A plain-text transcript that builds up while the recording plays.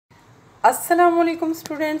Assalamualaikum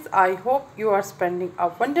students, I hope you are spending a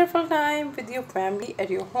wonderful time with your family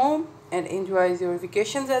at your home and enjoys your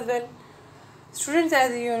vacations as well. Students,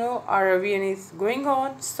 as you know, our revision is going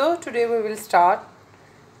on, so today we will start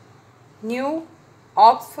new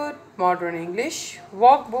Oxford Modern English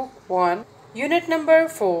Workbook 1, Unit number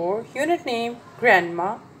 4, Unit name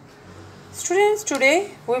Grandma. Students,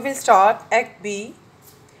 today we will start Act B,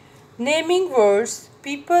 naming words,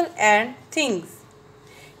 people and things.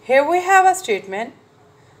 Here we have a statement.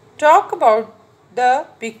 Talk about the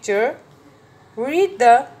picture. Read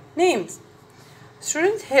the names.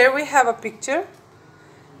 Students, here we have a picture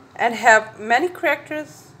and have many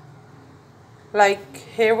characters. Like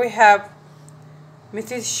here we have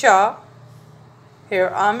Mrs. Shah. Here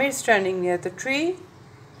Amir is standing near the tree.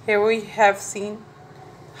 Here we have seen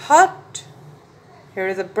hut. Here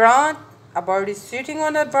is a branch. A bird is sitting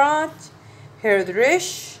on a branch. Here is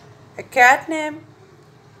Rish, a cat name.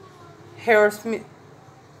 Here's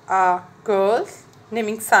a girl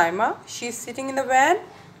naming Saima. She's sitting in the van.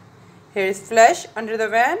 Here is Flesh under the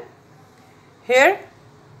van. Here,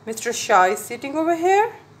 Mr. Shah is sitting over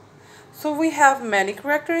here. So we have many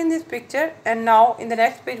characters in this picture, and now in the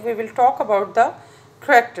next page we will talk about the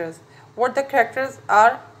characters. What the characters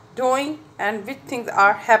are doing and which things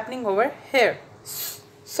are happening over here.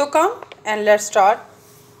 So come and let's start.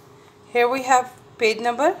 Here we have page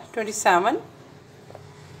number 27.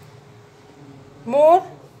 More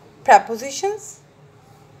prepositions.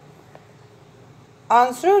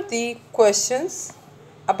 Answer the questions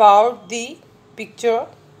about the picture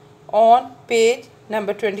on page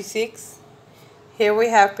number 26. Here we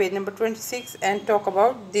have page number 26 and talk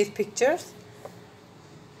about these pictures.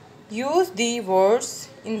 Use the words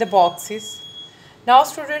in the boxes. Now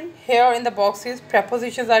student, here in the boxes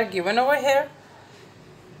prepositions are given over here.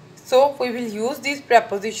 So we will use these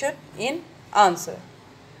preposition in answer.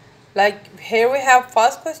 Like here we have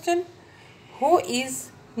first question, who is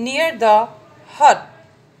near the hut?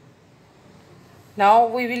 Now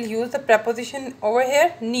we will use the preposition over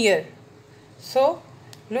here, near. So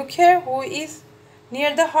look here, who is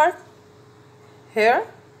near the hut? Here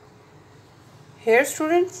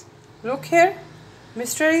students, look here,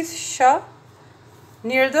 Mr. is Shah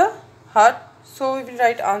near the hut. So we will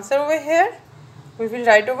write answer over here. We will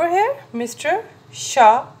write over here, Mr.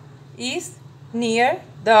 Shah is near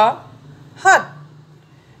the hut.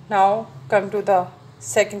 Now come to the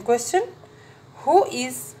second question. Who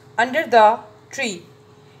is under the tree?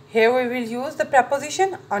 Here we will use the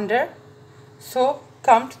preposition under. So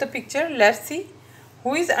come to the picture. Let's see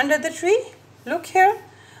who is under the tree. Look here.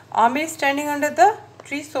 Amir is standing under the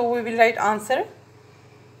tree. So we will write answer.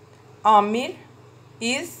 Amir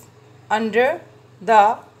is under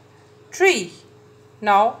the tree.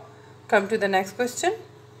 Now come to the next question.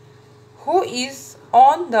 Who is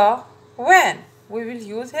on the van? We will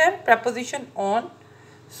use here preposition on.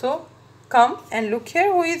 So come and look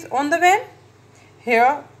here, who is on the van?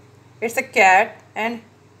 Here it's a cat and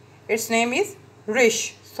its name is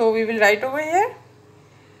Rish. So we will write over here,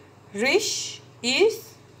 Rish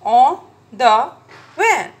is on the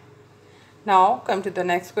van. Now come to the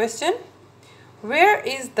next question. Where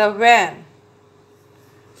is the van?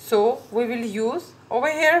 So we will use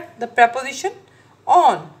over here the preposition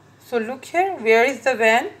on. So look here, where is the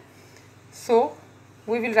van? So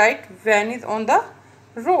we will write van is on the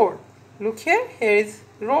road. Look here, here is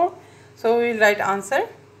road. So we will write answer.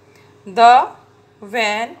 The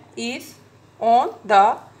van is on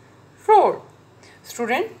the road.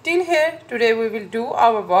 Student, till here today we will do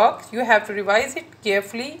our work. You have to revise it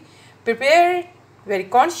carefully. Prepare it very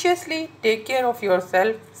consciously. Take care of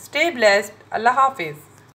yourself. Stay blessed. Allah Hafiz.